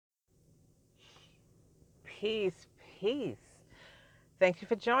peace, peace. Thank you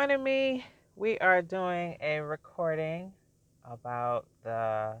for joining me. We are doing a recording about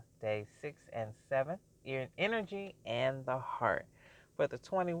the day 6 and 7, energy and the heart, for the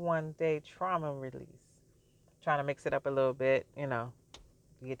 21-day trauma release. Trying to mix it up a little bit, you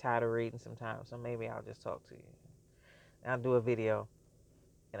get tired of reading sometimes, so maybe I'll just talk to you. I'll do a video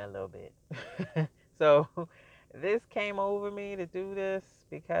in a little bit. So this came over me to do this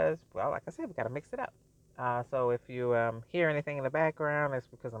because, well, like I said, we got to mix it up. So if you hear anything in the background, it's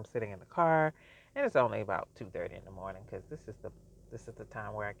because I'm sitting in the car, and it's only about 2:30 in the morning because this is the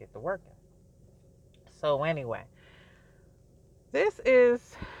time where I get to working. So anyway, this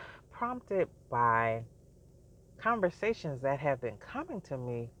is prompted by conversations that have been coming to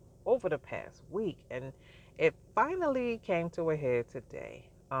me over the past week, and it finally came to a head today.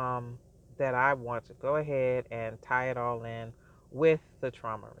 That I want to go ahead and tie it all in with the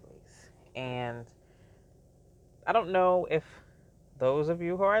trauma release. And I don't know if those of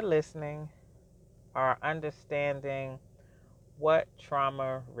you who are listening are understanding what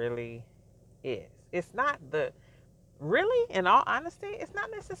trauma really is. It's not really, in all honesty, it's not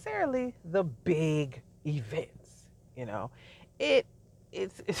necessarily the big events, you know. It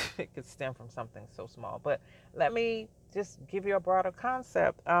it could stem from something so small. But let me just give you a broader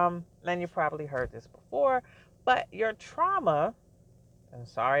concept. And you probably heard this before, but your trauma, I'm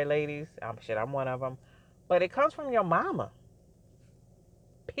sorry ladies, I'm one of them, but it comes from your mama.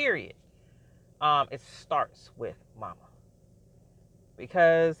 Period. It starts with mama.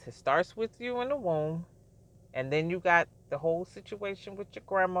 Because it starts with you in the womb, and then you got the whole situation with your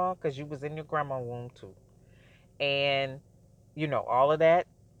grandma because you was in your grandma's womb too. And all of that,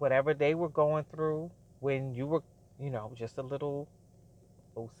 whatever they were going through when you were, just a little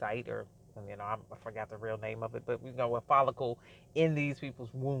oocyte, or I forgot the real name of it, but a follicle in these people's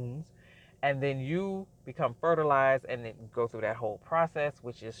wombs, and then you become fertilized and then go through that whole process,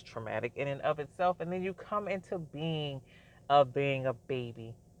 which is traumatic in and of itself, and then you come into being a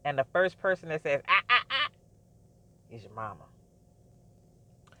baby, and the first person that says is your mama.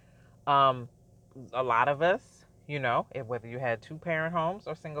 Um, a lot of us, whether you had two parent homes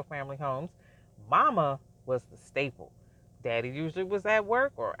or single family homes, mama was the staple. Daddy usually was at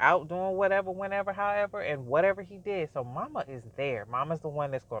work or out doing whatever, whenever, however, and whatever he did. So mama is there. Mama's the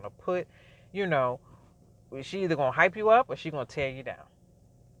one that's going to put, you know, she either going to hype you up or she going to tear you down.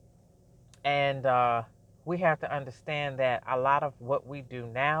 And we have to understand that a lot of what we do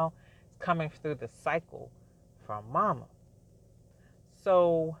now is coming through the cycle from mama.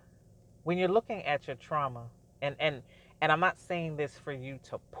 So when you're looking at your trauma, and I'm not saying this for you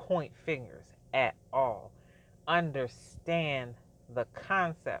to point fingers at all. Understand the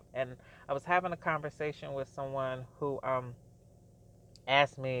concept. And I was having a conversation with someone who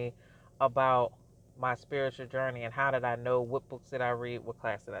asked me about my spiritual journey and how did I know, what books did I read, what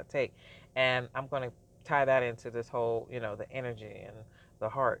class did I take. And I'm going to tie that into this whole, the energy and the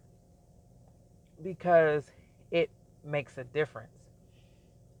heart, because it makes a difference.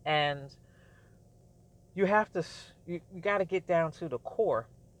 And you have to, you got to get down to the core.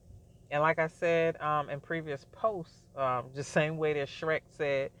 And like I said in previous posts, just same way that Shrek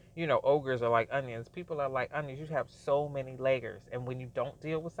said, ogres are like onions. People are like onions. You have so many layers. And when you don't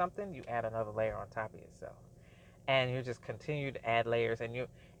deal with something, you add another layer on top of yourself. And you just continue to add layers.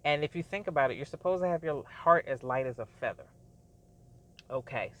 And if you think about it, you're supposed to have your heart as light as a feather.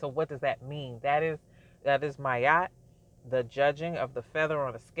 Okay, so what does that mean? That is Mayat, the judging of the feather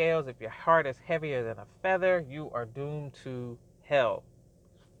on the scales. If your heart is heavier than a feather, you are doomed to hell.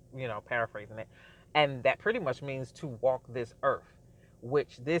 Paraphrasing it. And that pretty much means to walk this earth,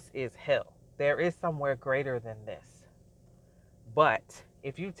 which this is hell. There is somewhere greater than this. But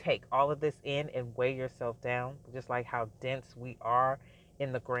if you take all of this in and weigh yourself down, just like how dense we are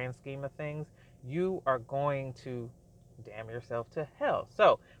in the grand scheme of things, you are going to damn yourself to hell.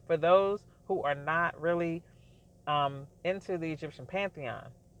 So for those who are not really into the Egyptian pantheon,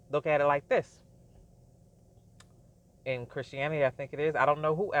 look at it like this. In Christianity, I think it is. I don't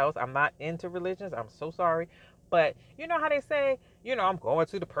know who else. I'm not into religions. I'm so sorry. But you know how they say, I'm going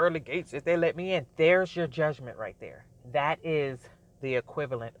to the pearly gates if they let me in. There's your judgment right there. That is the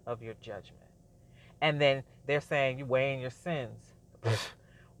equivalent of your judgment. And then they're saying you weighing your sins.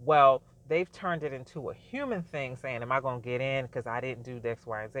 Well, they've turned it into a human thing, saying, am I going to get in because I didn't do X,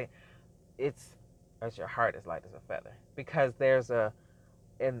 Y, and Z? It's as your heart is light as a feather. Because there's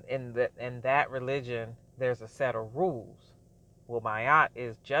in that religion, there's a set of rules. Well, Mayat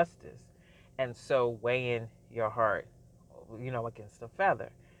is justice, and so weighing your heart, against a feather.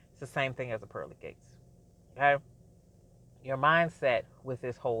 It's the same thing as the pearly gates. Okay, Your mindset with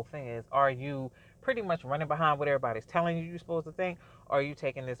this whole thing is, are you pretty much running behind what everybody's telling you you're supposed to think, or are you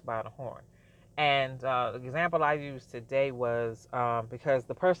taking this by the horn? And the example I used today was because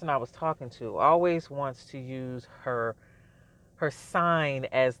the person I was talking to always wants to use her sign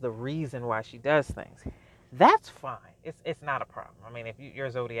as the reason why she does things. That's fine. It's not a problem. I mean, if you're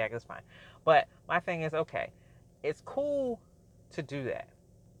a zodiac, it's fine. But my thing is, okay, it's cool to do that.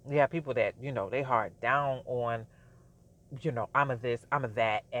 You have people that they hard down on I'm a this, I'm a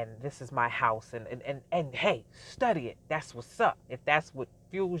that, and this is my house, and hey, study it. That's what's up. If that's what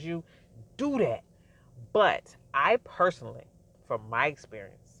fuels you, do that. But I personally, from my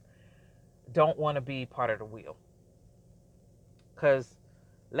experience, don't want to be part of the wheel. Because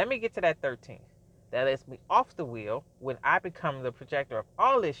let me get to that 13th. That lets me off the wheel when I become the projector of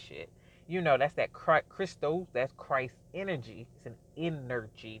all this shit. That's that Christos, that's Christ energy. It's an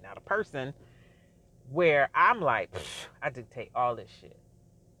energy, not a person, where I'm like, I dictate all this shit.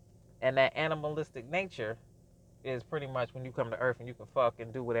 And that animalistic nature is pretty much when you come to earth and you can fuck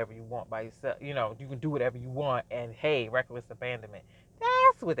and do whatever you want by yourself. You can do whatever you want, and hey, reckless abandonment.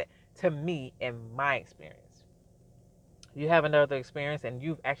 That's what it, to me, in my experience. You have another experience and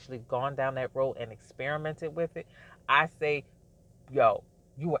you've actually gone down that road and experimented with it. I say, yo,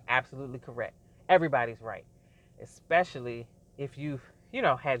 you were absolutely correct. Everybody's right. Especially if you've,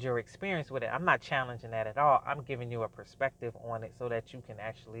 had your experience with it. I'm not challenging that at all. I'm giving you a perspective on it so that you can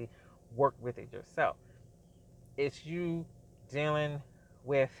actually work with it yourself. It's you dealing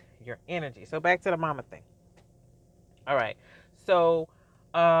with your energy. So back to the mama thing. All right. So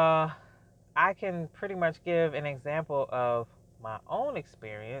I can pretty much give an example of my own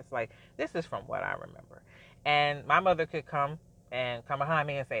experience. Like, this is from what I remember. And my mother could come behind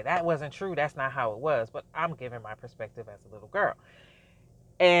me and say, that wasn't true. That's not how it was. But I'm giving my perspective as a little girl.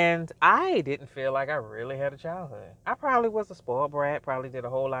 And I didn't feel like I really had a childhood. I probably was a spoiled brat, probably did a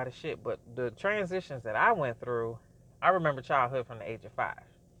whole lot of shit. But the transitions that I went through, I remember childhood from the age of 5.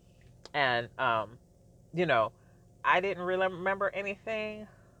 And, you know, I didn't really remember anything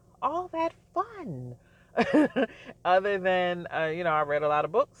all that fun. Other than, I read a lot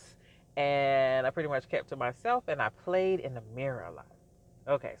of books and I pretty much kept to myself and I played in the mirror a lot.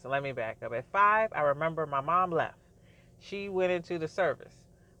 Okay, so let me back up. At 5, I remember my mom left. She went into the service.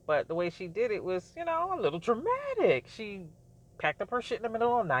 But the way she did it was, a little dramatic. She packed up her shit in the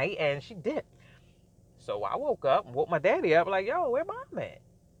middle of the night and she dipped. So I woke up and woke my daddy up like, yo, where mom at?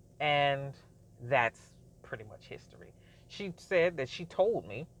 And that's pretty much history. She said that she told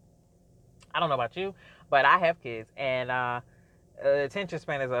me, I don't know about you, but I have kids, and attention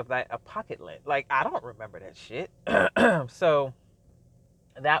span is of like a pocket lint. Like, I don't remember that shit. So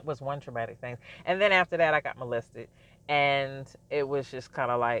that was one traumatic thing. And then after that, I got molested, and it was just kind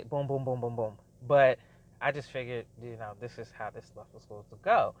of like boom, boom, boom, boom, boom. But I just figured, this is how this stuff was supposed to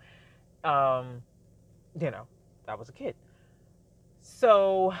go. Um, I was a kid.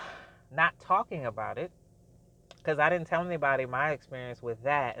 So not talking about it, because I didn't tell anybody my experience with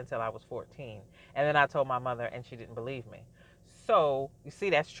that until I was 14. And then I told my mother and she didn't believe me. So you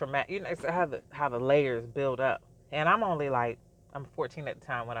see, that's traumatic. It's how the layers build up. And I'm 14 at the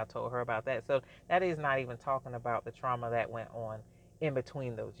time when I told her about that. So that is not even talking about the trauma that went on in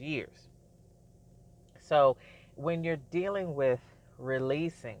between those years. So when you're dealing with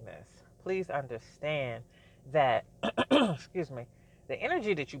releasing this, please understand that, excuse me, the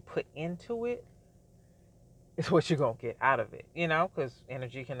energy that you put into it is what you're going to get out of it, because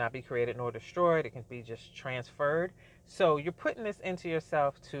energy cannot be created nor destroyed. It can be just transferred. So you're putting this into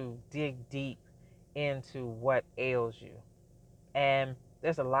yourself to dig deep into what ails you. And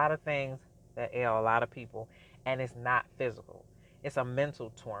there's a lot of things that ail a lot of people, and it's not physical. It's a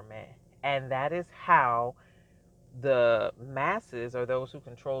mental torment. And that is how the masses, or those who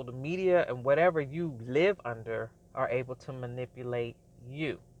control the media and whatever you live under, are able to manipulate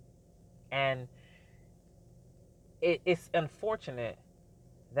you. And it's unfortunate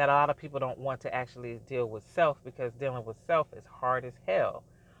that a lot of people don't want to actually deal with self, because dealing with self is hard as hell.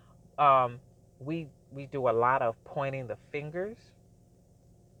 We do a lot of pointing the fingers.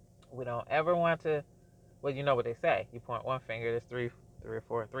 We don't ever want to. Well, you know what they say. You point one finger, there's three or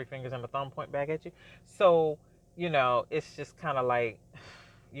four, 3 fingers and the thumb point back at you. So, it's just kind of like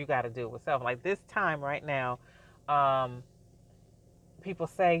you got to deal with self. Like this time right now, people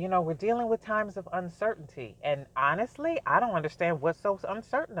say, we're dealing with times of uncertainty. And honestly, I don't understand what's so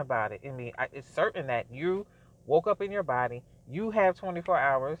uncertain about it. I mean, it's certain that you woke up in your body, you have 24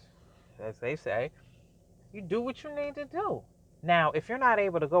 hours, as they say, you do what you need to do. Now, if you're not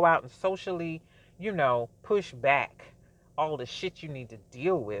able to go out and socially, push back all the shit you need to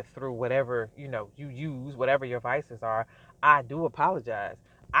deal with through whatever, you use, whatever your vices are, I do apologize.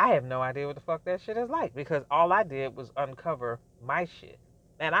 I have no idea what the fuck that shit is like because all I did was uncover my shit.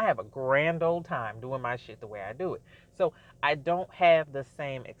 And I have a grand old time doing my shit the way I do it. So I don't have the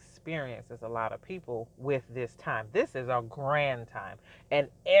same experience as a lot of people with this time. This is a grand time. And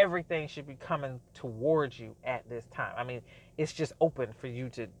everything should be coming towards you at this time. I mean, it's just open for you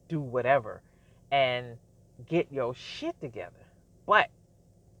to do whatever and get your shit together. But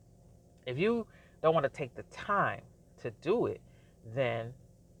if you don't want to take the time to do it, then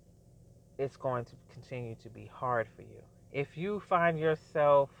it's going to continue to be hard for you. If you find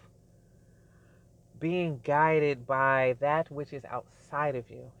yourself being guided by that which is outside of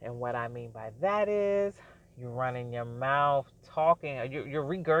you, and what I mean by that is you're running your mouth, talking, you're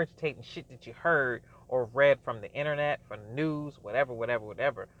regurgitating shit that you heard or read from the internet, from the news,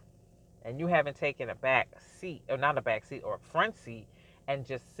 whatever, and you haven't taken a back seat, or not a back seat, or a front seat, and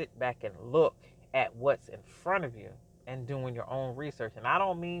just sit back and look at what's in front of you and doing your own research. And I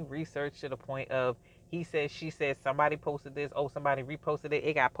don't mean research to the point of he says, she says, somebody posted this, oh, somebody reposted it,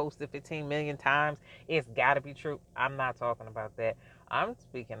 it got posted 15 million times, it's got to be true. I'm not talking about that. I'm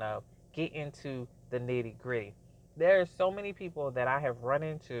speaking of get into the nitty gritty. There are so many people that I have run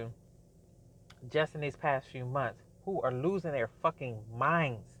into just in these past few months who are losing their fucking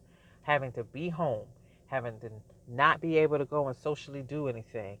minds, having to be home, having to not be able to go and socially do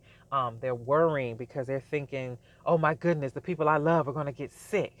anything. They're worrying because they're thinking, oh my goodness, the people I love are going to get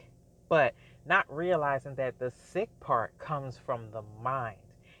sick. But not realizing that the sick part comes from the mind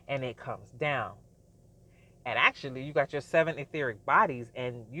and it comes down. And actually, you got your 7 etheric bodies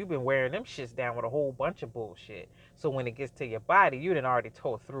and you've been wearing them shits down with a whole bunch of bullshit. So when it gets to your body, you done already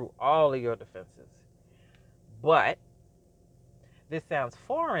tore through all of your defenses. But this sounds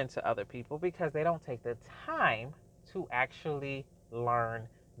foreign to other people because they don't take the time to actually learn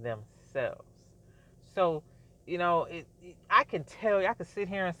themselves. So, I can tell you, I can sit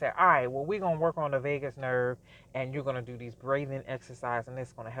here and say, all right, well, we're going to work on the vagus nerve and you're going to do these breathing exercises and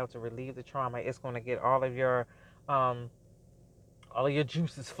it's going to help to relieve the trauma. It's going to get all of your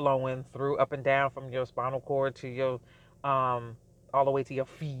juices flowing through up and down from your spinal cord to your, all the way to your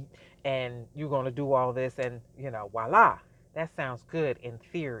feet. And you're going to do all this and, voila. That sounds good in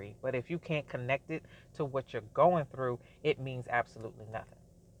theory. But if you can't connect it to what you're going through, it means absolutely nothing.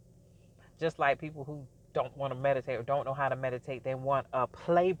 Just like people who don't want to meditate or don't know how to meditate, they want a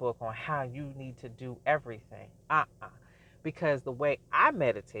playbook on how you need to do everything. Because the way I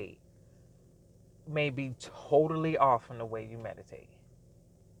meditate may be totally off from the way you meditate.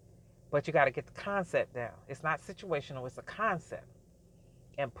 But you got to get the concept down. It's not situational, it's a concept.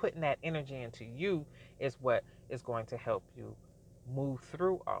 And putting that energy into you is what is going to help you move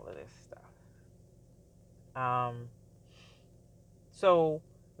through all of this stuff. So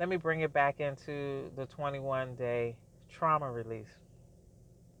let me bring it back into the 21-day trauma release.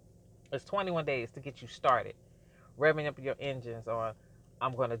 It's 21 days to get you started, revving up your engines on,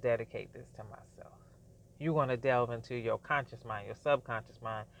 I'm going to dedicate this to myself. You're going to delve into your conscious mind, your subconscious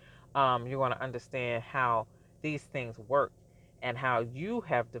mind. You're going to understand how these things work and how you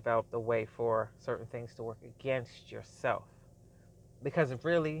have developed a way for certain things to work against yourself. Because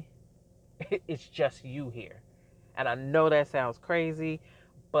really, it's just you here. And I know that sounds crazy,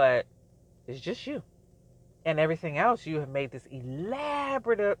 but it's just you. And everything else, you have made this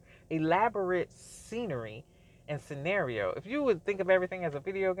elaborate scenery and scenario. If you would think of everything as a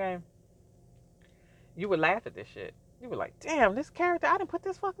video game, you would laugh at this shit. You were like, damn, this character, I didn't put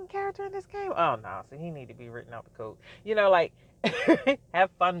this fucking character in this game. Oh, no, so he need to be written out the code. Have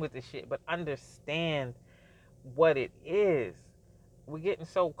fun with the shit, but understand what it is. We're getting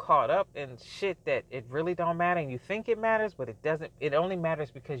so caught up in shit that it really don't matter, and you think it matters, but it doesn't. It only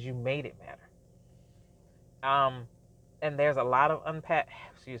matters because you made it matter. And there's a lot of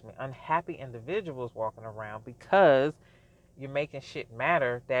unhappy individuals walking around because you're making shit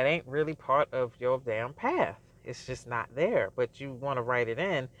matter that ain't really part of your damn path. It's just not there, but you want to write it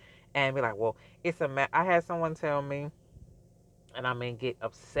in and be like, well, I had someone tell me, and get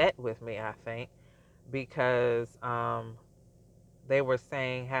upset with me, I think, because they were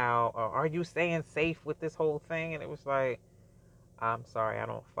saying how, are you staying safe with this whole thing? And it was like, I'm sorry, I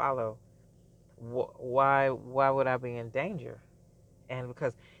don't follow. Why would I be in danger? And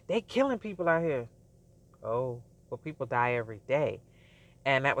because they killing people out here. Oh, well, people die every day.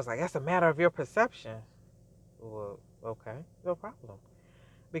 And that was like, that's a matter of your perception. Well, okay, no problem.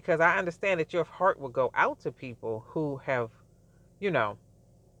 Because I understand that your heart will go out to people who have,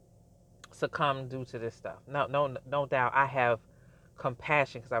 succumbed due to this stuff. No doubt I have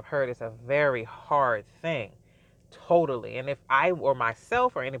compassion because I've heard it's a very hard thing Totally. And if I or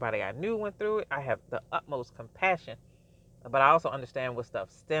myself or anybody I knew went through it, I have the utmost compassion. But I also understand what stuff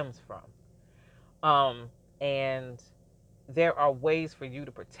stems from. And there are ways for you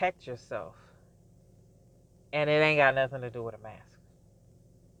to protect yourself. And it ain't got nothing to do with a mask.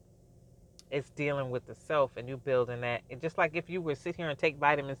 It's dealing with the self and you building that. And just like if you were to sit here and take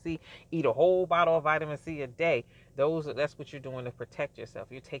vitamin C, eat a whole bottle of vitamin C a day, that's what you're doing to protect yourself.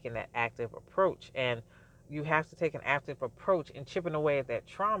 You're taking that active approach. And you have to take an active approach in chipping away at that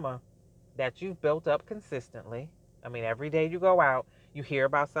trauma that you've built up consistently. I mean, every day you go out, you hear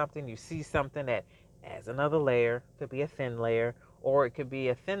about something, you see something that adds another layer. Could be a thin layer, or it could be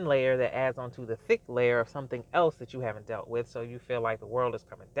a thin layer that adds onto the thick layer of something else that you haven't dealt with. So you feel like the world is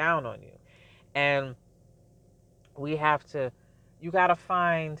coming down on you. And we have to, you got to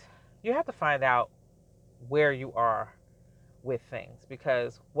find, you have to find out where you are with things,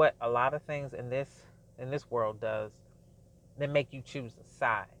 because what a lot of things in this world does, they make you choose a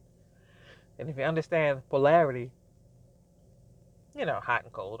side. And if you understand polarity, hot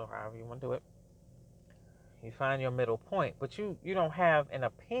and cold, or however you want to do it, you find your middle point. But you don't have an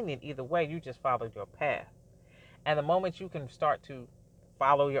opinion either way. You just follow your path. And the moment you can start to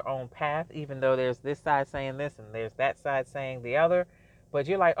follow your own path, even though there's this side saying this and there's that side saying the other, but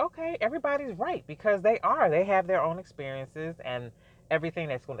you're like, okay, everybody's right, because they have their own experiences and everything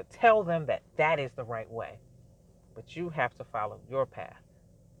that's going to tell them that that is the right way. But you have to follow your path.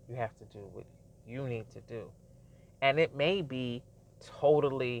 You have to do what you need to do. And it may be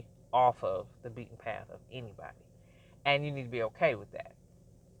totally off of the beaten path of anybody. And you need to be okay with that.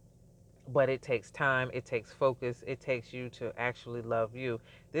 But it takes time, it takes focus, it takes you to actually love you.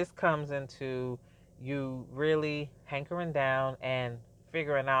 This comes into you really hankering down and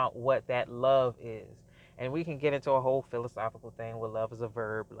figuring out what that love is. And we can get into a whole philosophical thing where love is a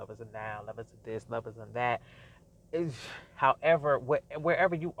verb, love is a noun, love is a this, love is a that. However,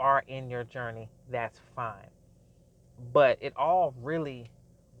 wherever you are in your journey, that's fine. But it all really,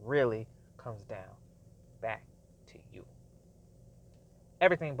 really comes down back to you.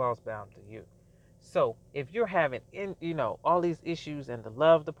 Everything boils down to you. So if you're having all these issues in the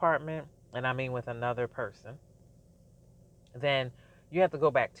love department, and I mean with another person, then you have to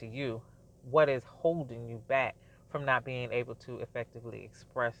go back to you. What is holding you back from not being able to effectively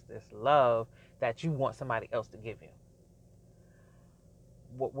express this love that you want somebody else to give you?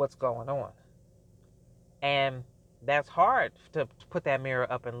 What's going on? And that's hard to put that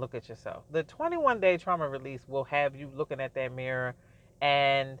mirror up and look at yourself. The 21-day trauma release will have you looking at that mirror,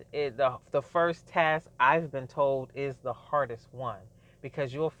 and the first task, I've been told, is the hardest one,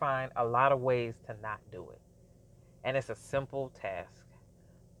 because you'll find a lot of ways to not do it. And it's a simple task.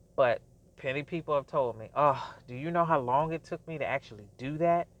 But many people have told me, oh, do you know how long it took me to actually do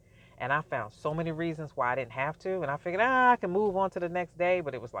that? And I found so many reasons why I didn't have to. And I figured, I can move on to the next day.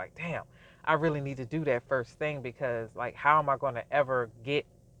 But it was like, damn, I really need to do that first thing, because, like, how am I going to ever get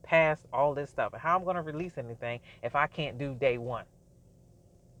past all this stuff? And how am I going to release anything if I can't do day one?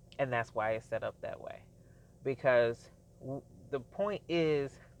 And that's why it's set up that way. Because the point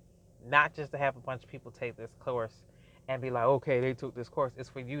is not just to have a bunch of people take this course and be like, okay, they took this course. It's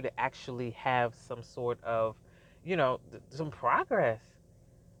for you to actually have some sort of, some progress.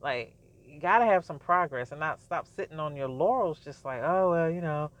 Like, you got to have some progress and not stop sitting on your laurels just like, oh,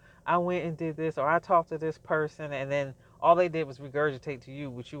 well, I went and did this, or I talked to this person, and then all they did was regurgitate to you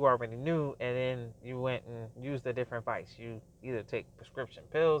what you already knew, and then you went and used a different vice. You either take prescription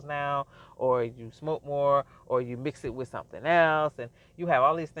pills now, or you smoke more, or you mix it with something else, and you have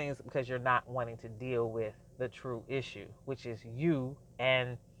all these things because you're not wanting to deal with the true issue, which is you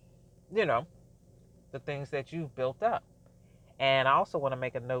and, the things that you've built up. And I also want to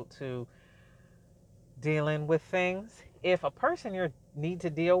make a note to dealing with things. If a person you need to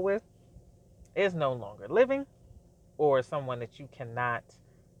deal with is no longer living, or someone that you cannot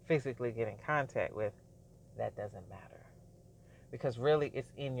physically get in contact with, that doesn't matter. Because really,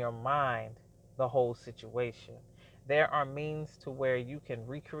 it's in your mind, the whole situation. There are means to where you can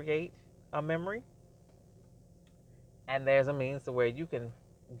recreate a memory, and there's a means to where you can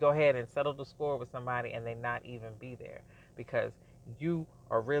go ahead and settle the score with somebody and they not even be there, because you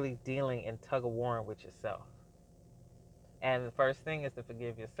are really dealing in tug of war with yourself. And the first thing is to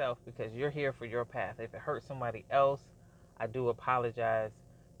forgive yourself, because you're here for your path. If it hurts somebody else, I do apologize,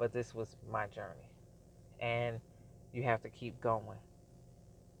 but this was my journey. And you have to keep going.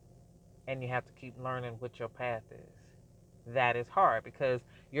 And you have to keep learning what your path is. That is hard, because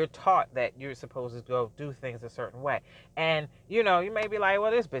you're taught that you're supposed to go do things a certain way. And, you may be like, well,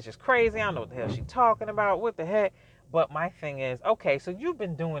 this bitch is crazy. I don't know what the hell she's talking about. What the heck? But my thing is, okay, so you've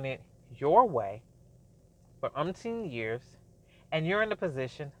been doing it your way. for umpteen years, and you're in the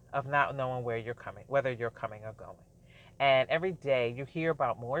position of not knowing whether you're coming or going. And every day you hear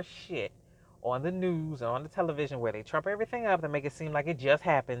about more shit on the news or on the television where they trump everything up and make it seem like it just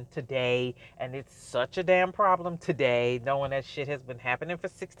happened today and it's such a damn problem today, knowing that shit has been happening for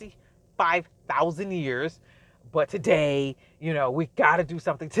 65,000 years. But today, we got to do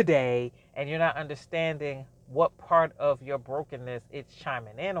something today. And you're not understanding what part of your brokenness it's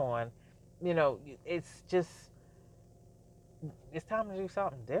chiming in on. It's just, it's time to do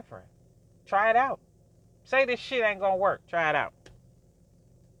something different. Try it out. Say this shit ain't gonna work. Try it out.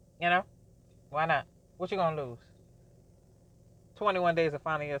 You know? Why not? What you gonna lose? 21 days of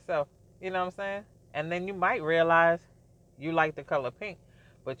finding yourself. You know what I'm saying? And then you might realize you like the color pink,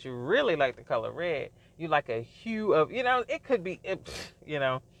 but you really like the color red. You like a hue of, it could be, it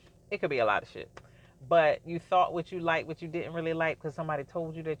could be a lot of shit. But you thought what you liked, what you didn't really like because somebody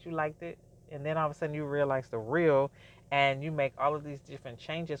told you that you liked it. And then all of a sudden you realize the real, and you make all of these different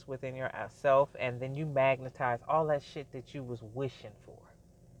changes within yourself, and then you magnetize all that shit that you was wishing for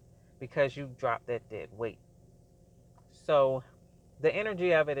because you dropped that dead weight. So the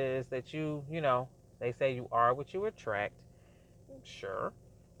energy of it is that they say you are what you attract. Sure.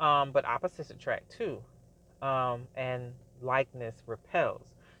 But opposites attract too. And likeness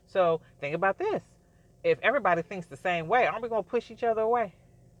repels. So think about this. If everybody thinks the same way, aren't we going to push each other away?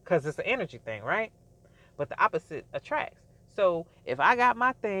 Because it's an energy thing, right? But the opposite attracts. So if I got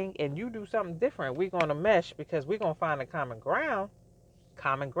my thing and you do something different, we're going to mesh because we're going to find a common ground,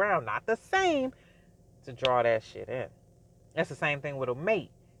 not the same, to draw that shit in. That's the same thing with a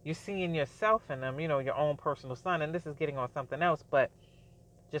mate. You're seeing yourself in them, your own personal son, and this is getting on something else, but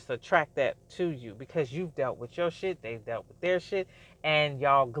just attract that to you because you've dealt with your shit, they've dealt with their shit, and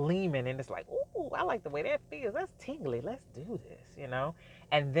y'all gleaming, and it's like, ooh, I like the way that feels. That's tingly. Let's do this,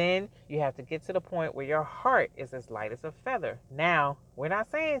 And then you have to get to the point where your heart is as light as a feather. Now, we're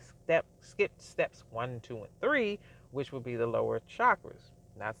not saying skip steps 1, 2, and 3, which would be the lower chakras.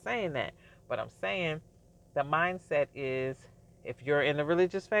 Not saying that, but I'm saying the mindset is, if you're in the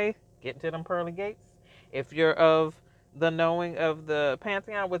religious faith, get into them pearly gates. If you're of the knowing of the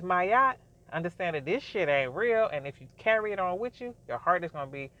pantheon with Mayat, understand that this shit ain't real, and if you carry it on with you, your heart is going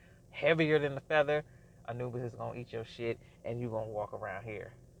to be heavier than the feather. Anubis is going to eat your shit, and you're going to walk around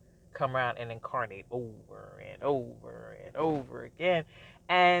here. Come around and incarnate over and over and over again,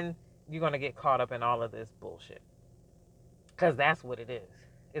 and you're going to get caught up in all of this bullshit. Because that's what it is.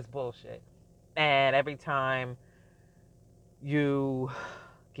 It's bullshit. And every time you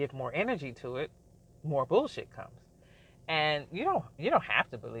give more energy to it, more bullshit comes. And you don't have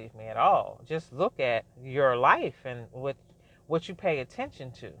to believe me at all. Just look at your life and what you pay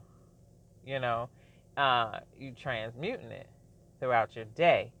attention to. You transmuting it throughout your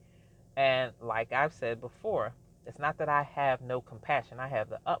day. And like I've said before, it's not that I have no compassion. I have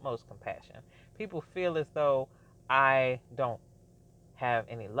the utmost compassion. People feel as though I don't have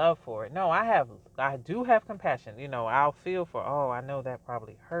any love for it. No, I do have compassion. I'll feel for, I know that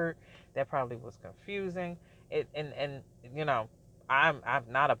probably hurt. That probably was confusing. And I'm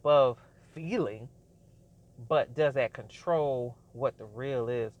not above feeling, but does that control what the real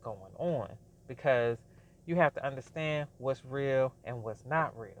is going on? Because you have to understand what's real and what's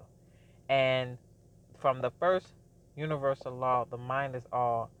not real. And from the first universal law, the mind is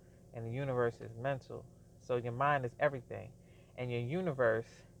all and the universe is mental. So your mind is everything and your universe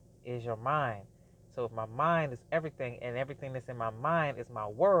is your mind. So if my mind is everything and everything that's in my mind is my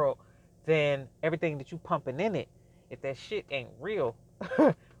world, then everything that you pumping in it, if that shit ain't real,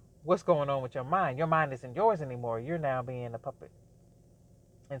 what's going on with your mind? Your mind isn't yours anymore. You're now being a puppet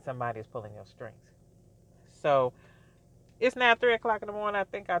and somebody is pulling your strings. So it's now 3 o'clock in the morning. I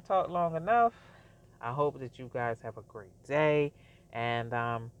think I talked long enough. I hope that you guys have a great day. And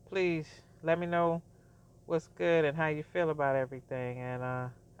please let me know what's good and how you feel about everything. And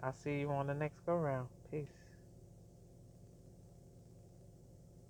I'll see you on the next go round. Peace.